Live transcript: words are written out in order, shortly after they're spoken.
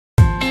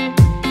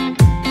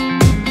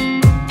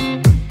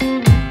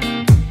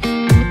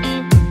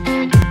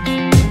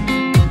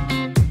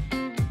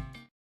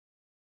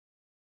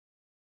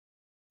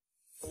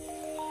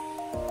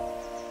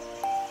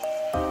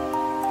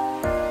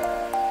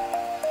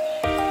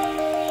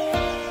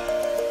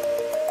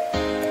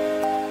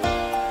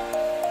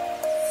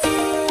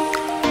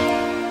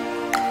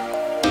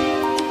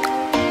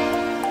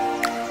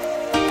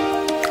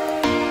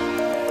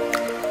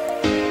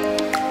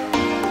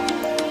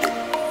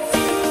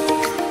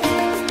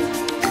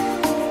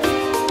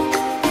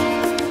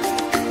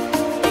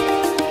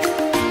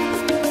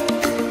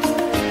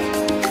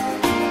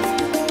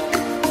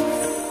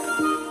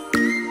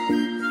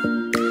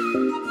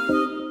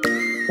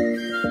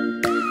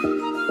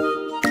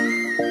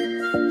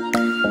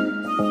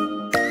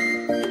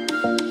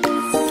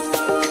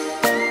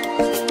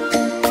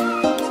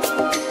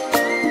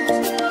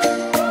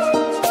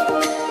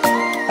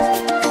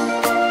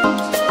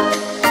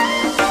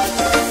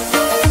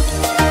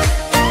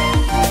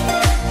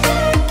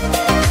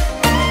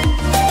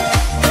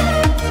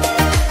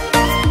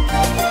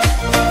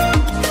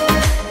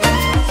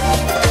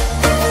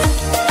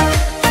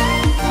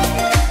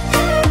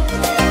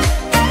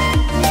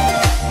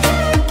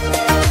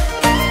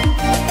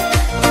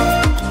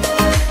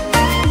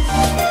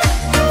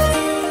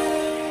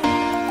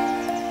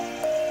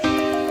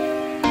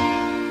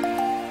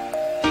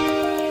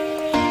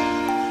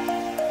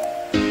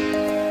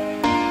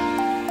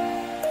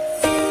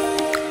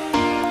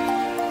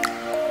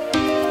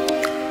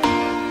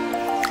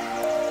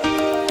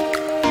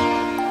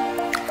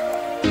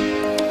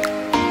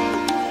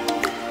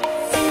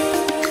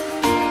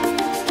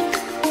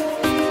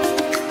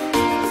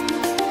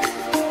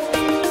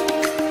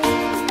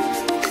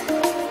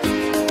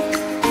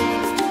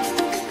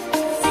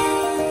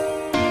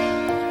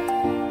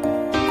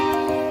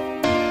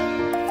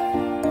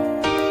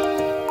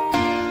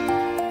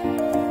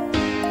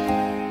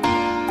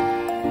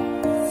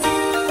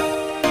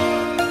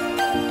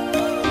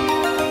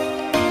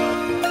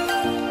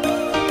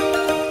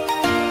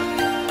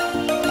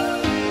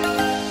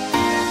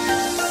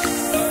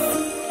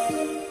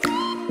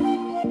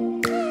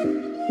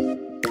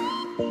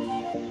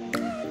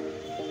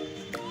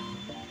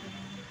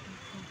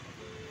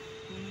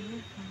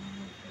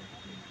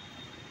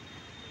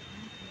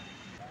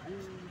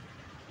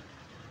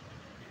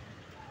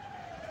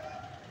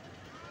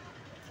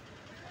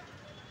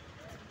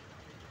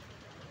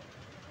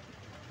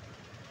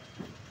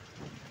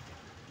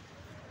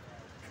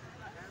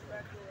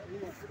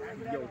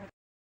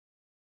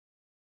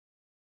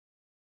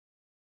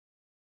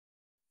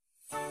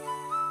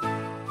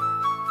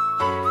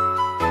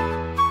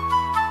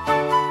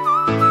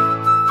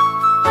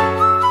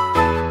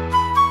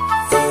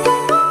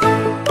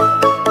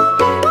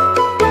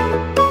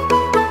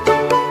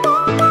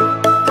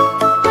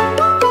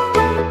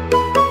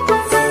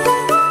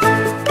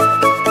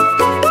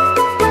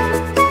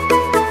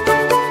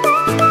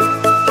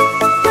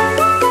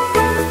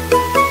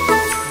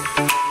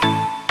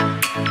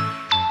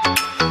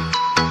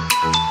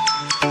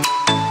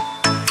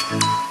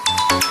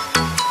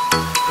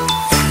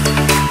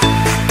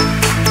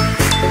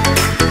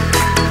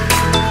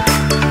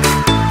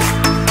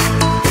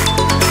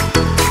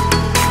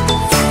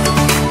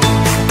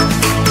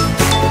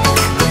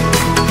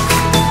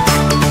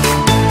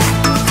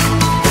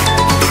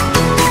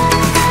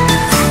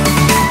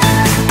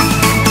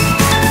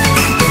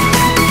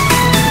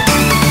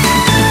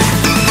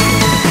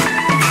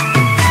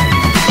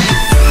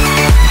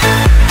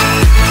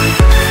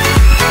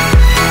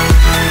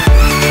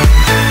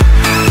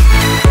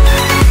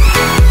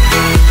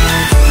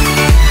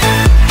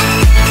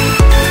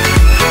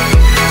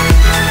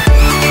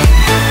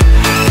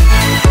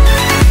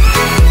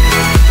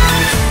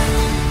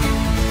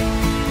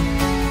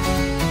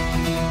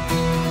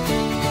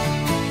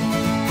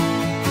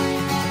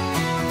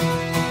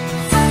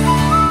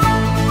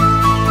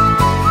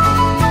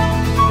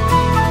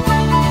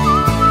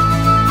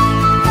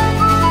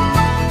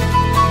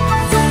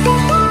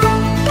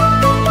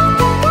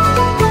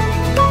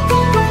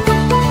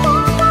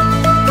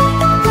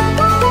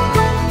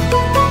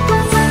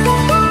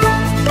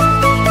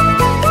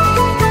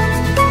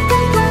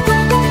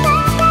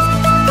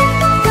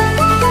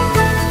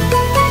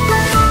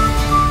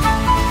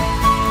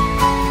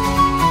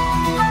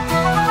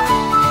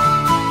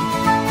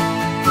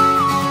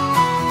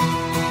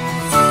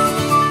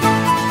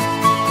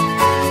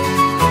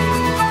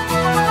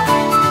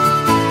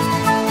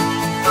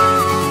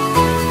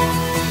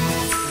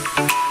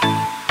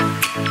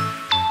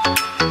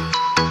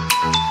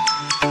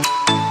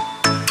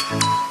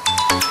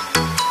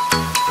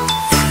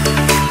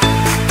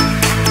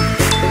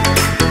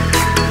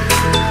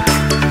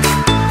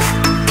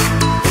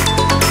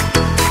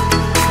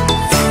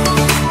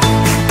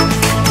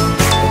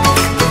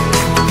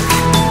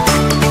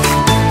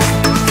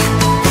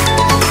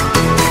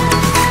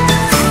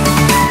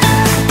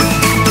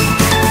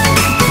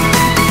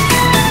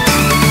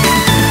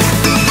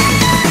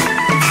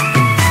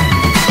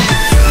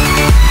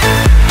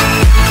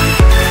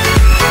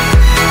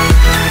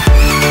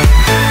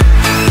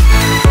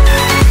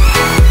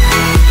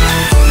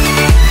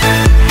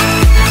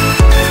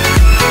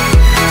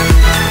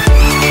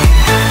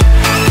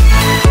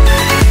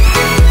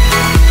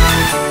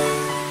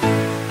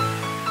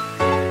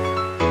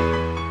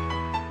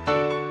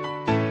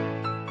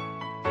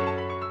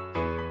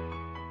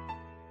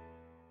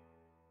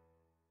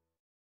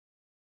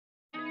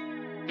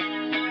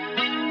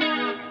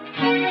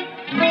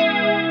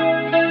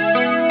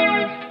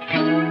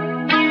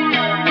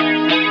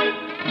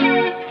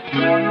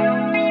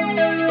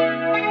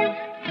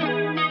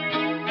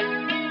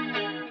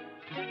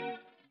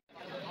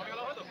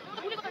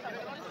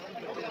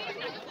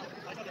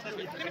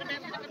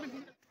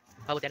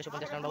বাবু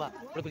 1350 টাকা বাবা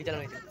পুরো গুলি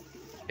চালানো হয়েছে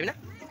ঠিক না?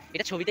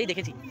 এটা ছবিতেই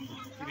দেখেছি।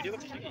 ভিডিও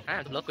করছিস নাকি?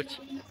 হ্যাঁ, ব্লগ করছি।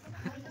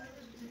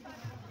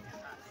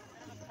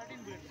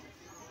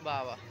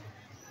 বাবা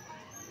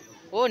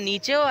ও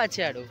নিচেও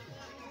আছে আরো।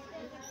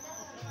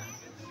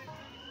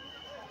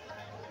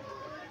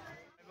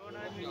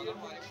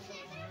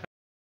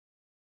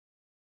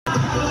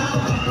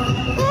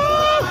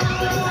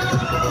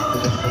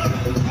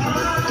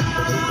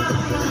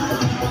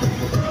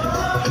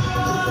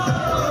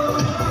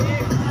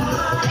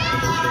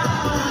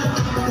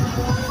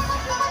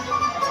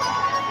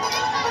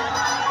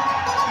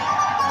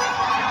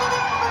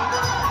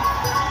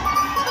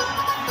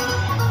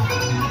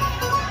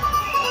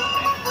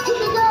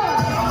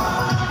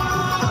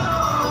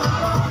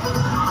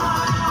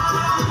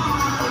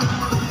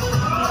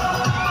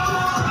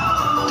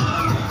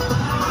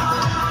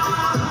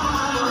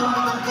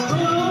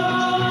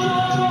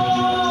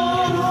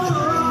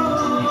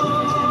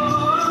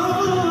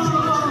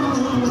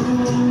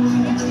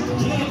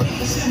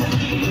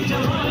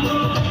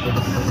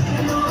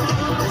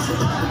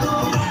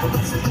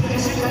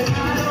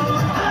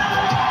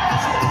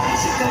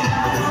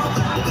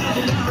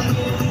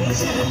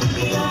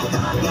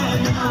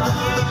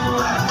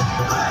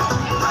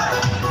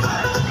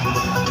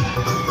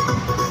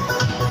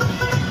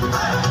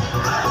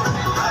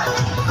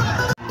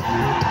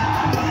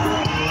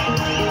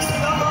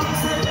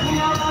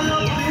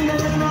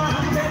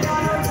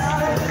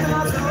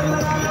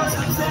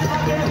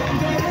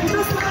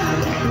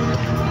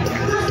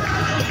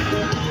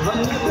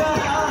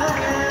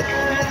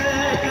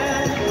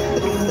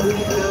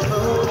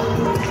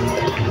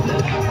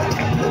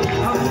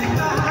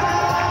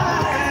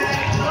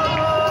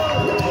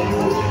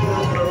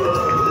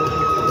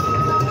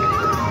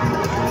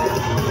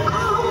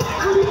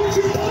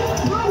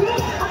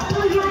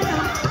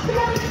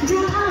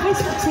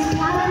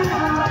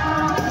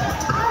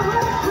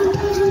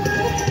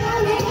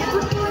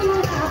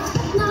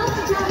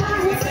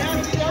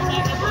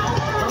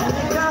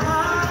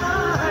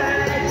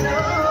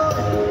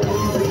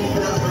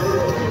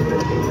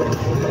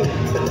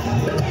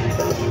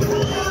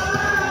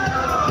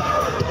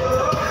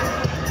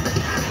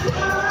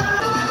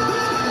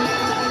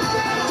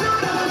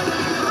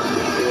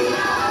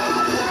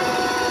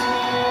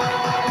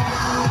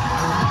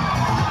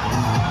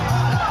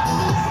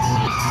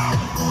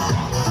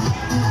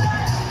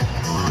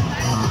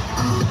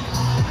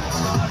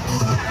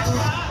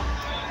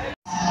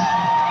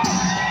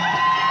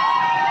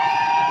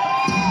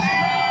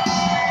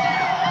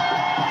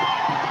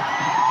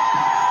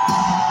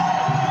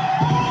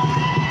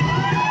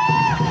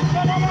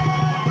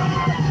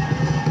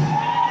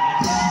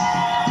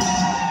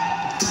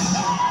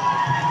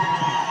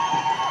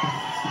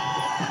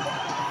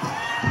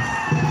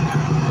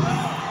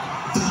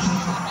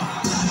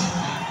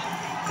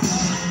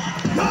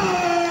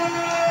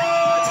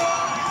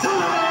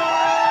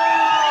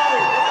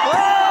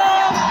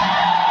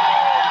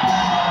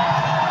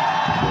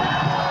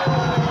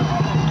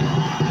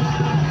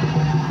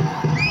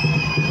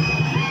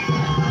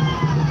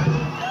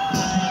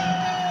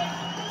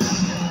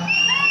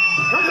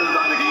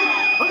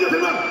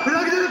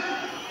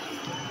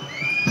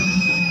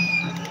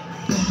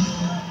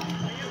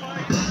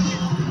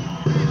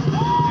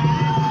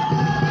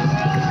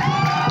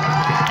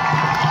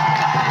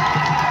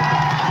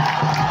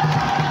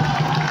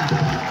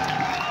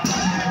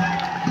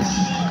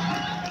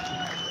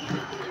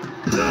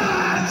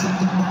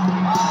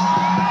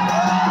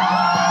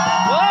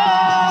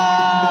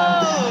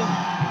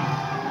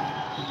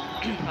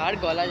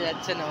 বলা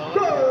যাচ্ছে না বাবা।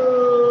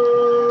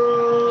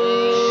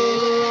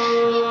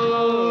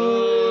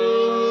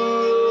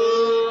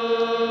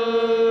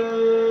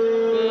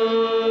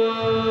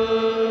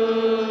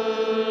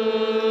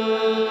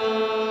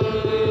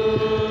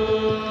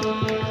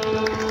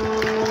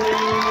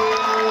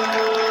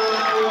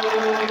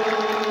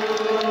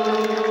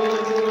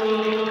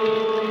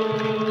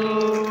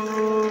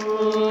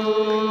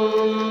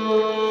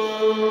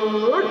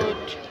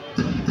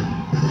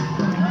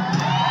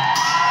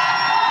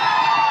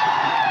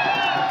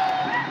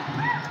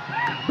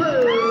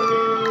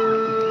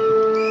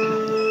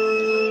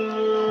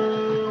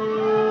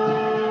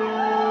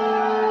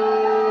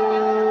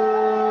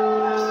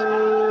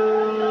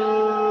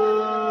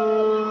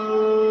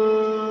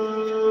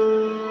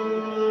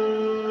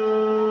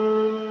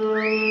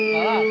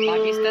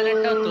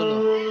 পাকিস্তানেরটাও তোলো,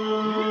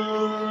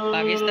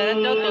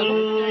 পাকিস্তানেরটাও তোলো।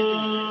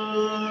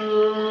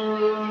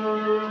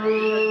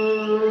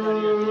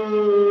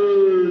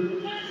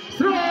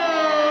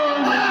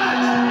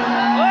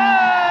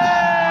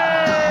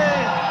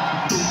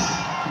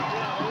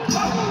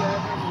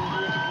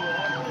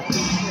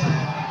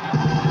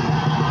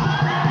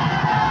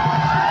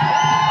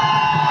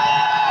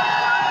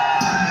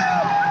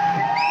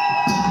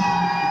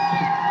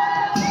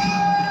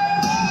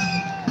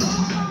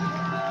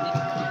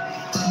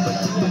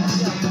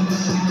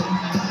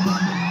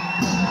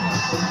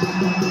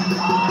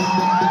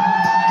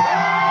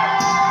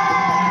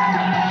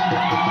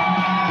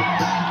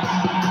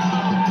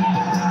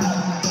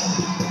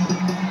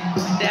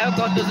 দেখো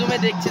কত জুমে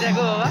দেখছি,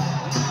 দেখো বাবা,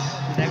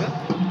 দেখো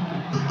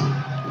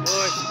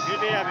ওই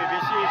কেটে যাবে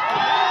বেশি।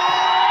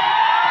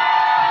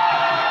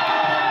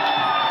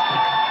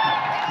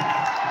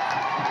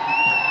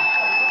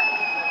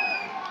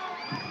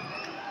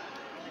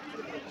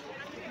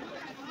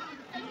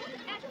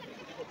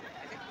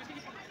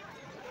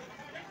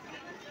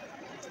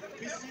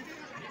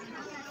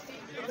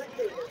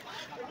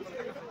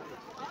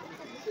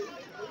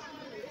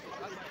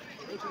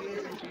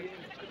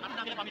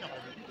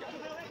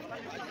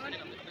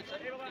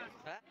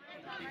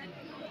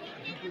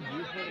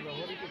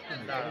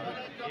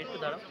 একটু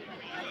দাঁড়াও।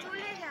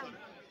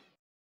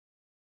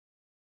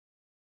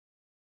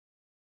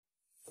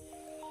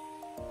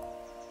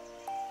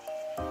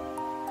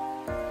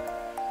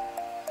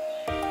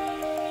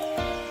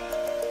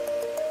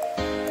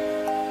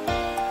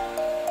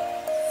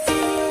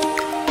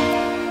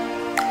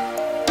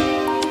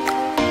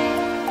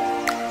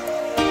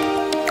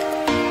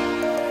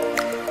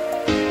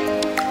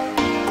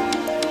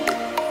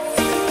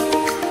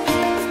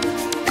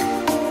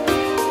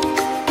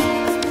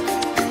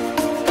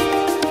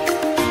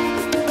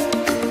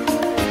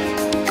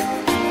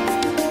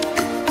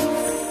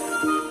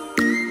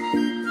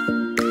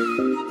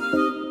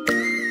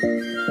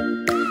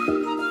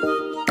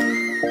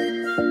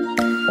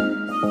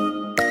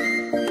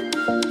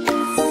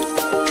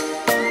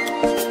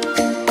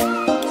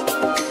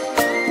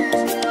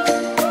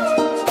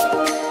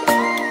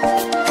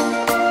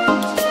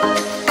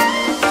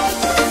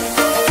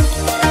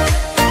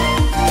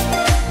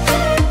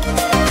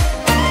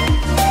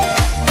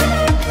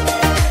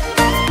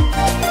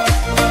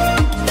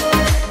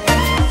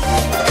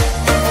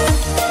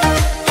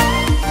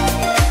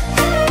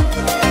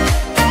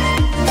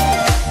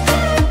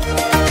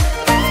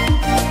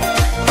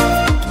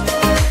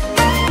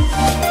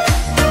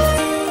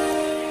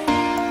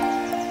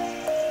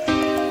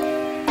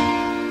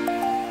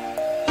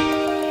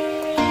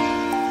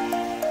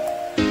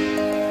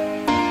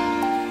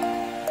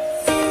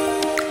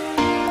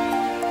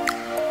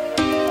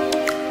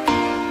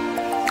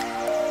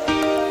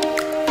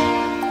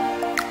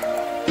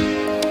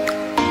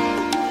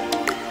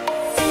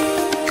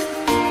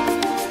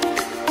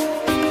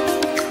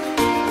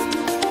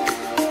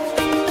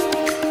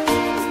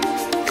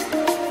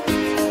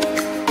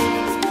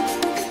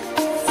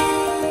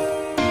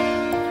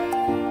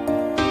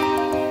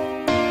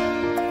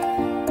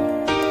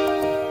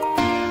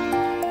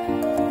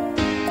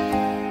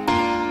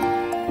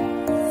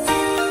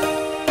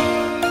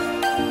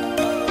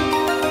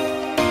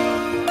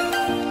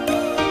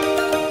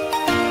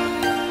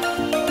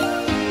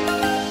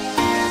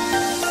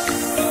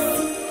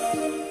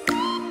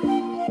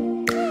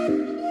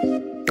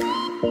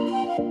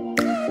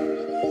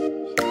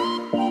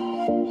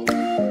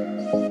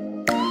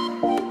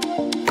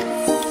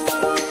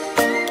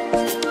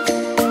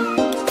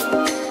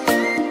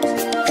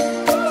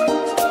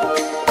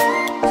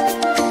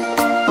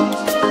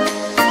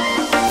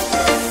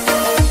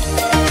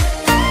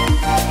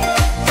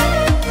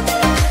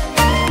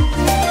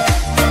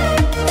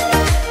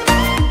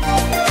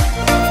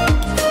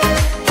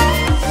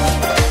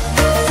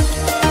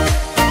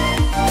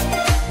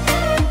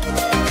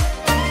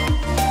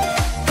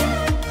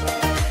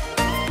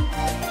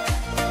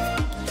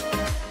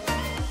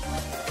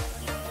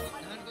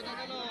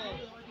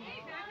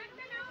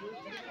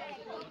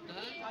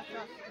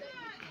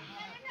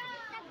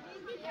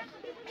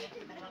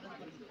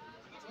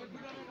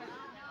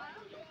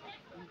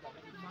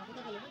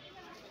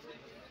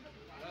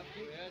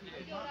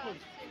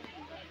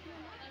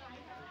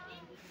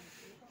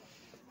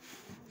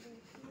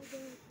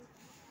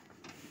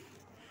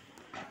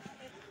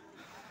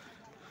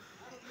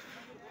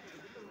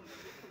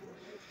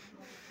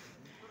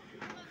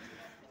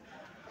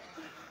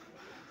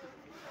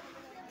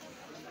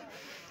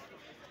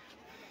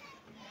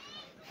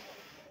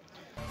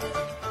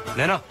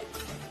 नैना,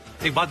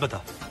 एक बात बता,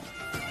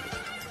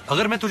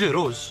 अगर मैं तुझे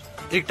रोज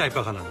एक टाइप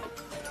का खाना दूं,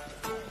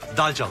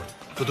 दाल चावल,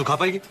 तो तू खा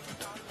पाएगी?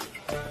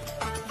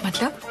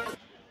 मतलब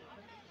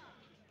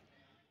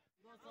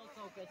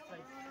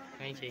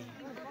नहीं चाहिए।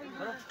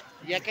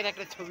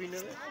 ছবি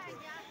নেবে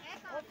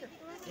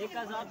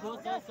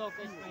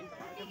 1200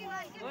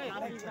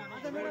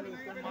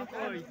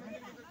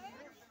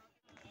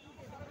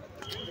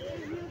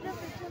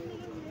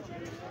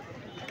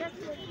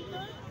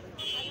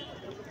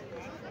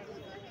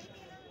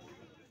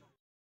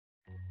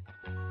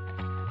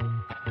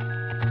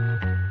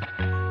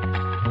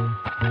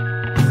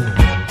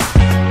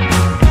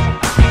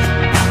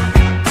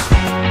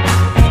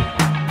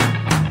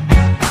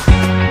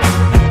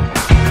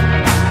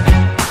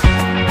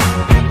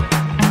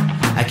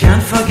 I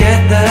can't forget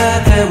the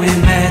day we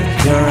met.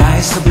 Your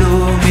eyes so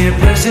blue, me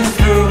piercing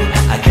through.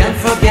 I can't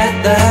forget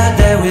the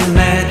day we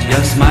met.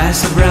 Your smile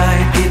so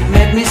bright, it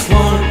made me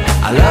swoon.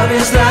 Our love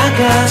is like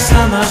a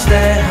summer's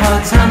day,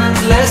 hot and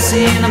endless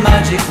in a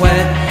magic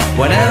way.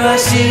 Whenever I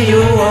see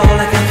you, all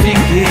I can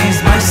think is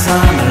my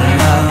summer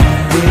love.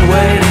 Been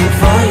waiting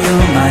for you,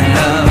 my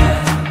love.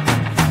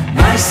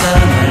 My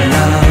summer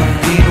love.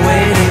 Been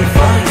waiting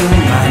for you,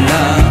 my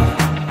love.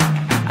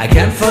 I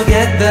can't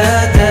forget the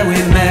day we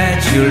met.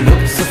 You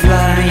looked so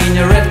fly in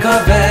your red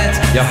Corvette.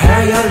 Your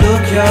hair, your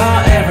look, your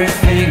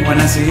everything. When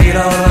I see it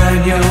all, I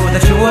knew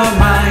that you were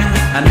mine.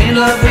 I'm in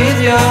love with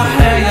your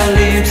hair, your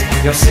lips,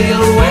 your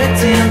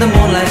silhouette in the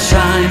moonlight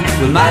shine.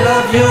 With my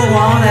love, you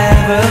won't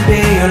ever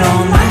be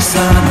alone. My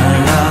summer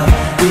love,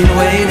 been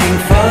waiting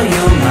for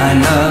you, my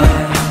love.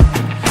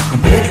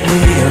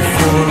 Completely a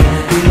fool,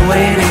 been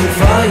waiting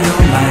for you,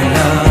 my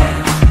love.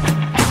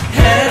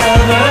 Head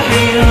over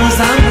heels,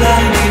 I'm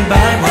blinded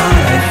by what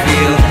I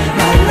feel.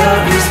 My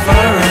love is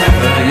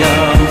forever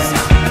yours.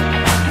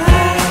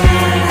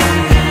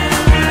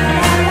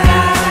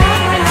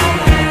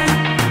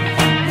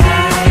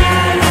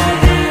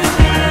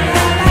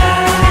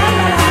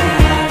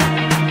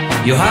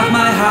 You have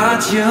my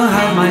heart, you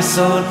have my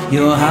soul,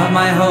 you have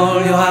my whole,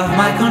 you have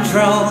my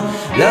control.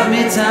 Love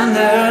me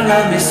tender,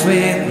 love me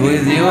sweet.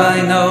 With you I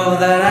know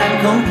that I'm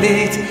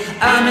complete.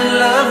 I'm in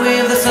love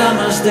with the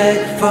summer's day.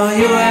 For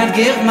you I'd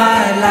give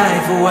my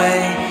life away.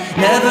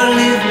 Never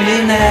leave me,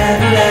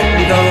 never let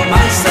me go.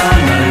 My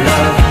summer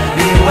love,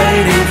 been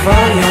waiting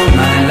for you,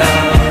 my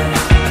love.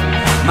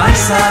 My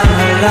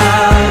summer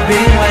love,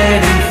 been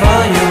waiting for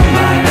you,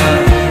 my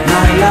love.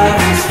 My love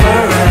is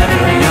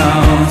forever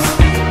yours.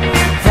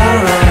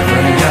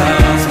 Forever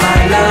yours, my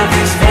love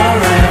is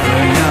forever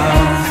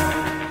yours.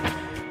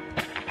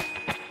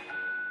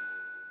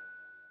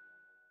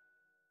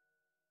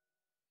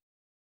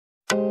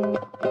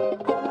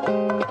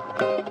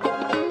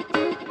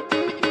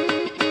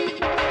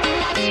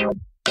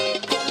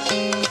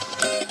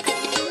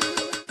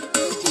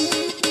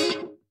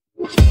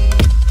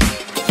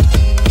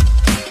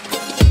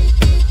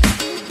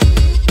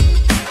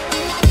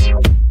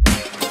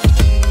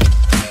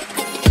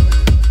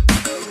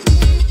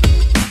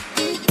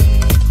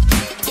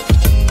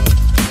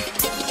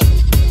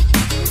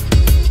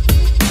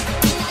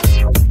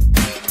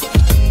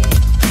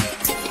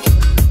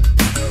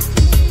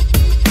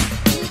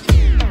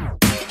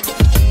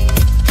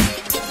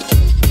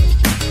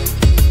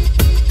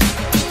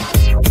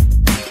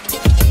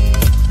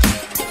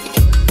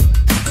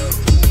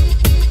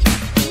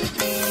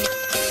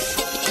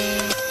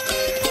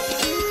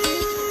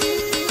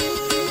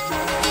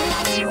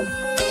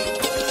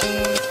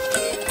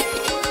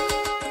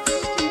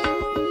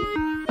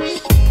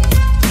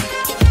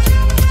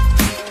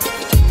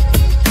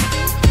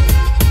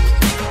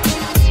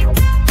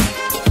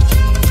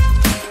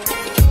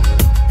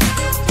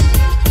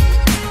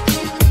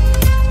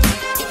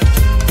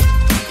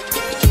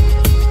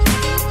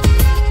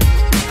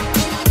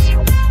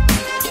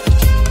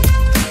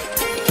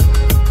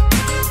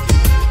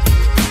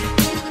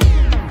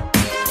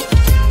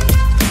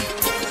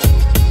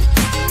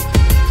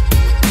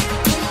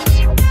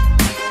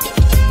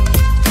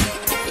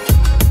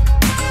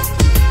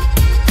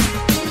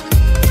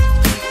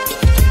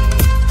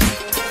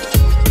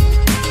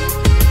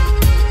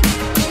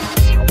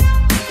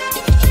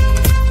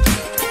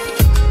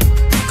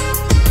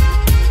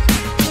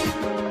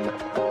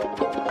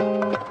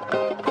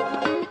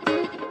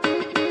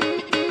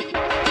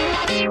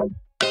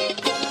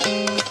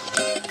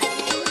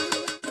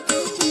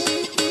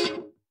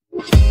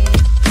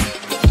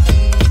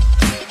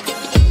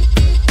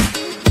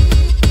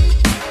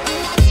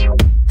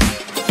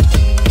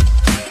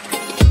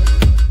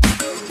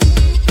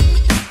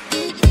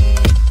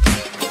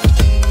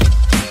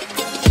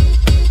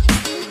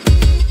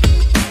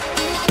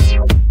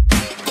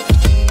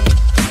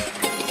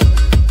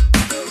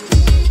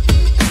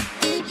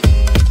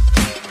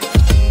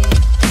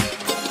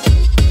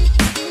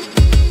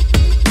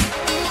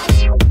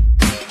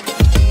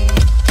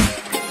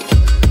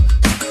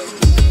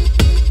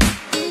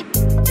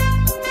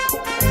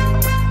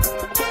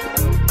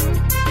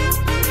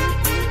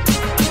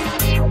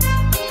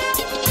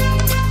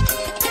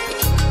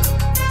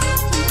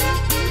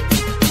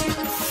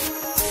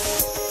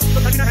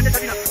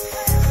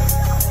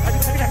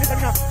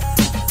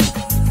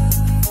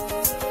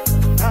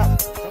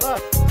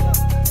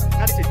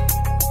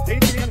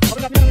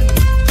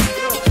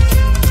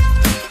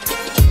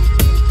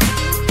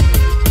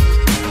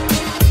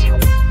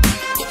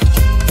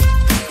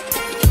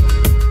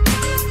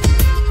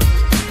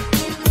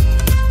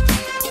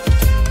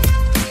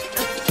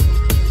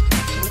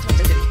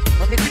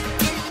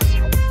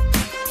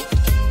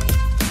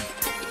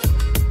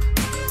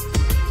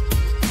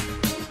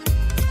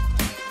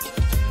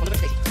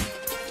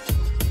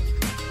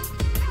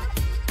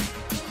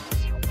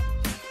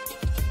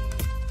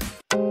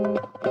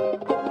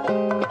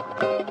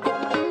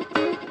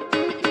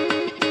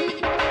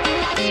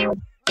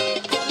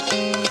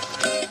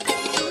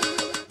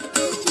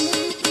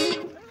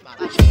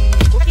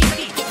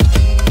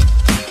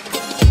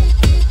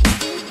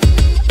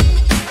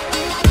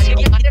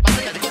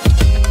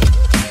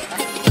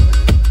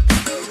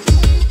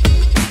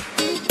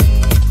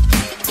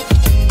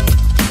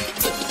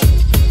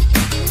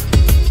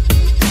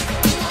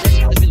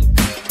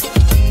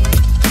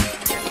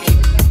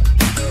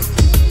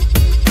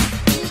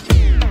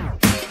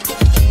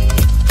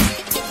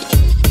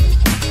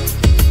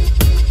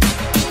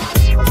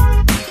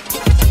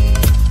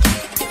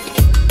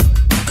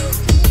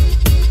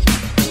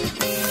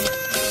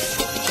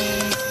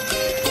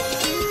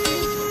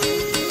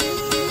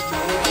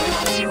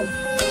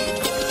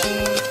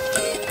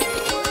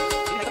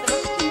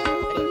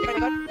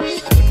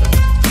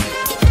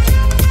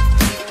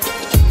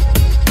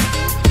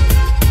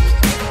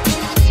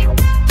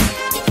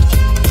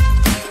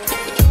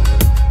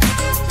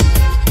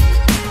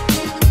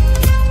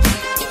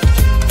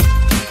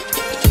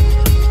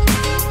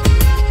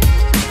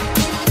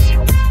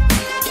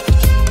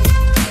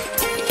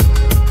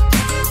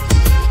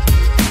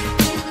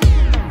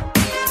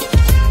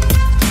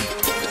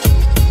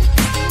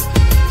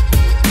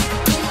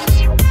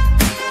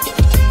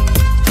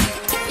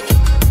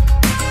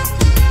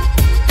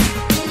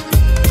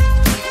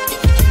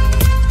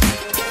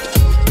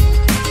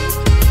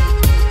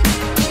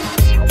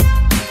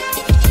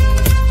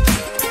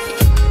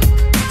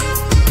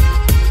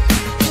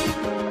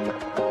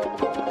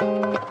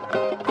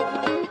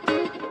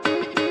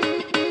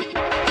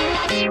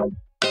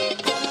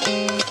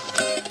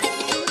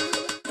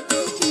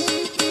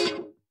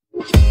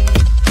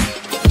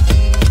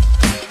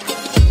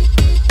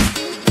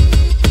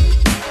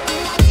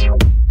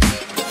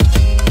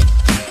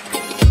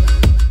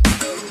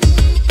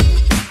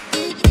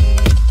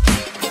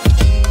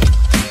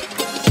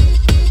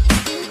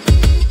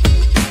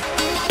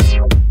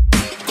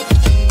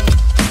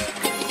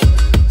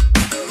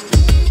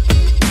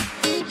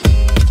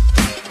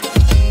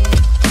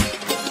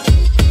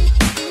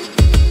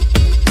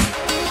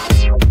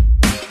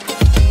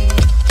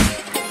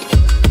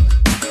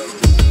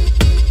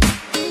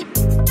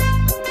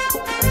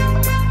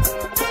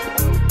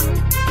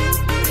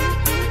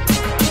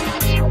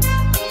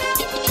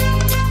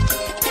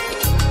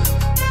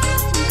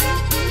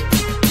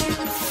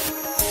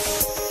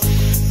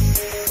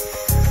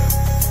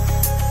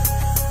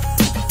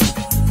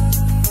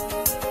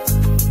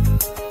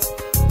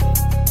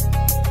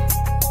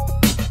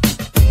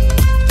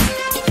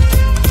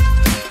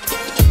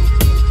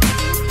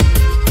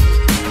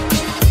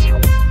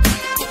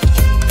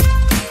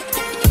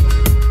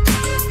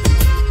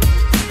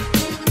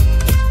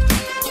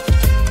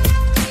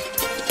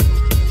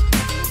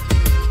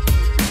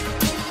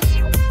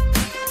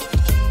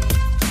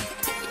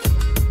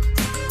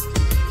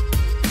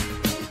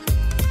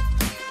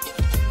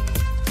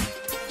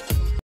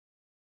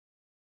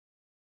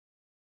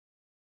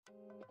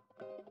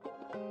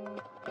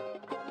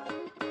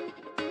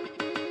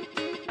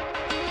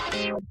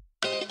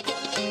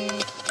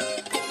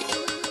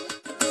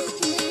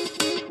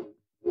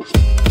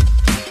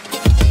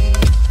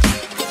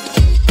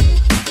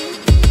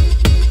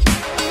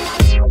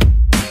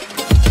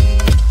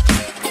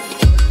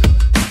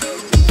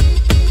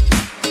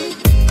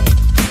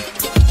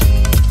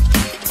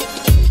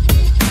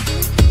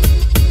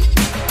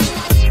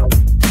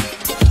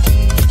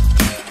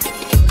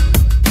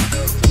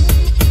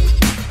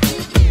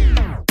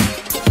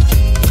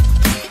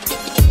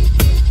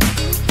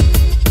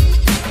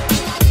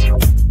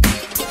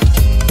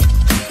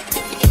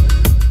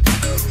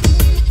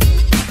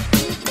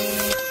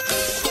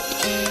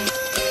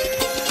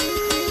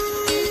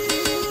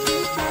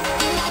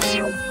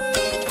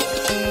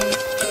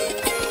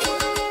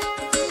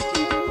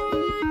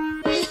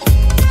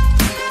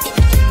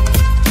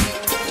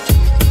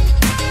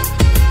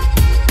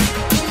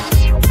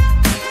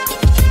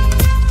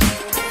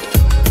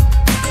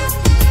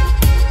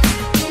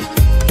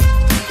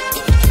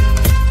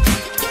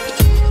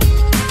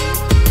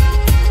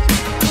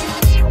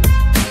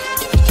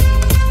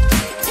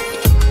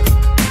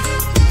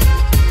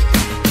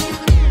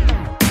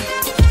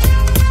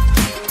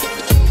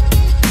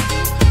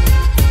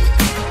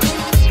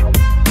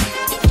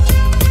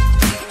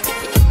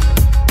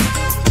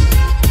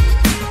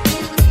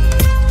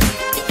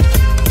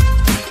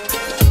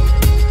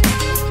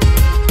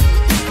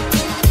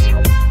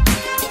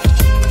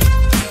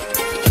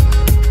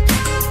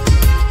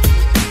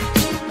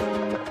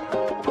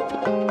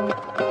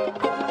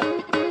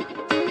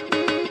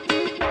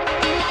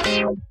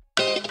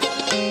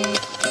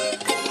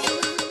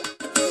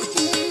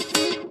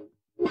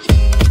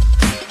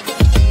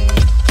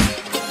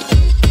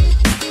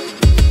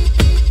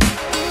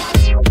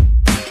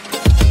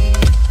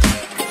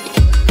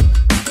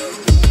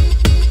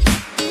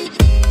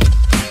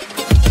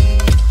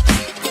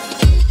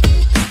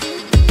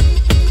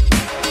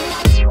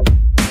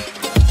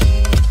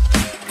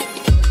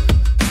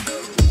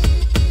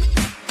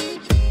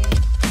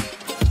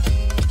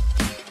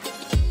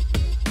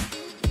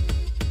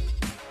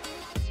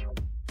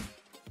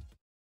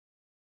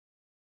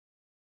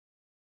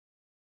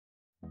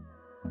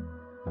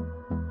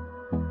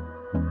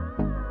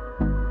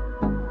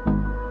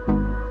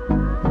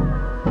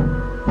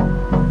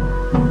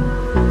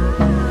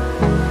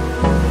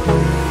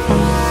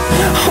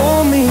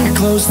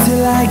 close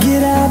till I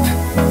get up.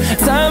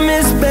 Time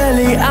is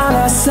barely on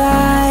our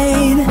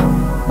side.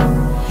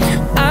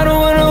 I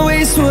don't wanna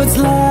waste what's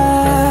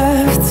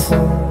left.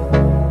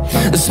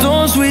 The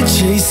storms we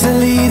chase are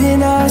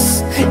leading us,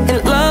 and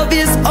love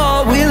is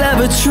all we'll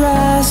ever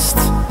trust.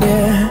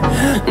 Yeah,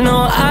 no,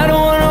 I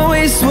don't wanna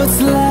waste what's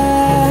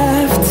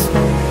left.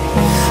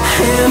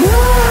 And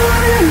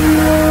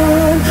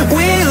on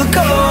we'll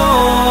go,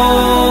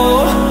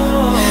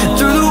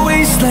 through the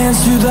wastelands,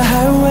 through the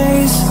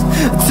highways,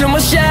 till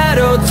my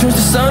shadow turns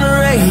to sun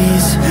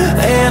rays.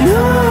 And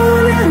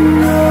on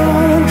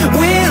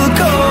we'll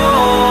go,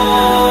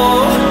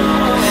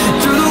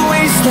 through the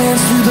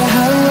wastelands, through the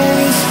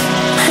highways,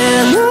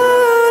 and on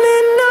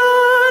we'll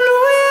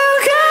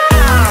go.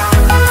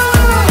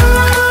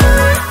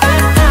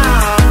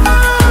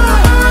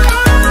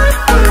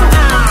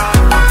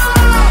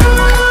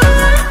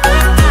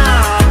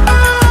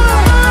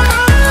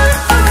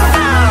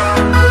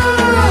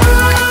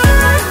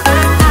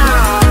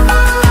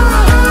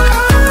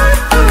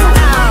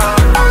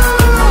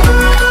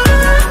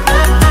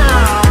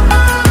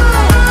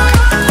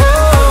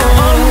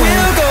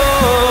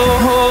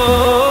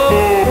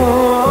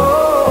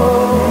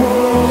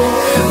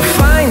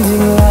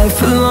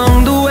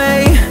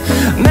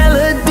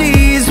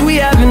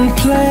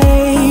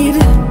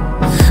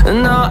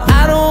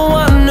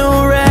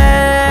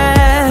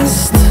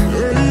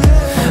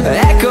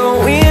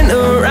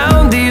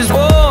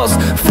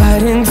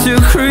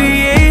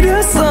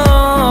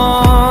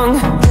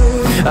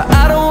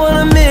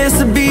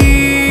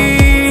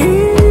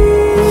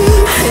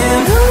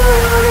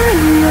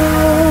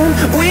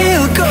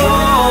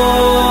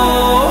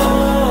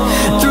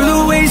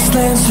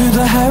 Through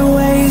the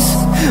highways,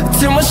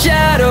 till my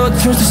shadow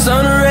turns to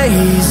sun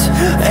rays.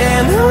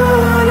 And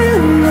on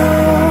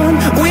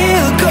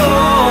we'll go,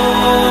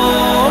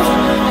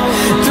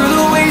 through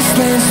the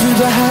wastelands, through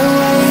the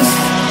highways,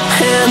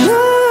 and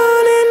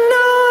on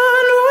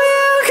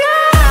we'll go.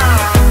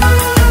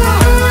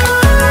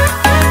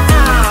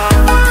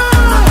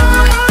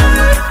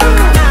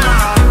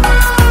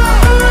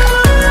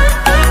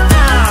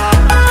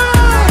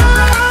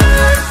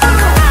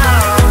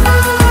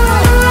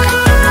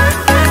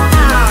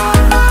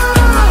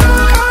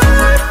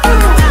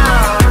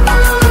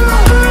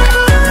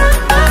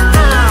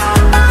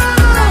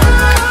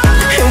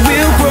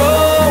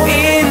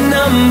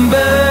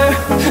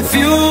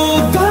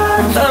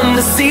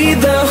 See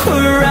the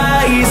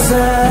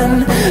horizon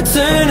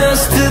turn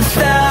us to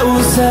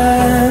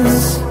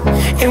thousands,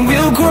 and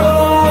we'll grow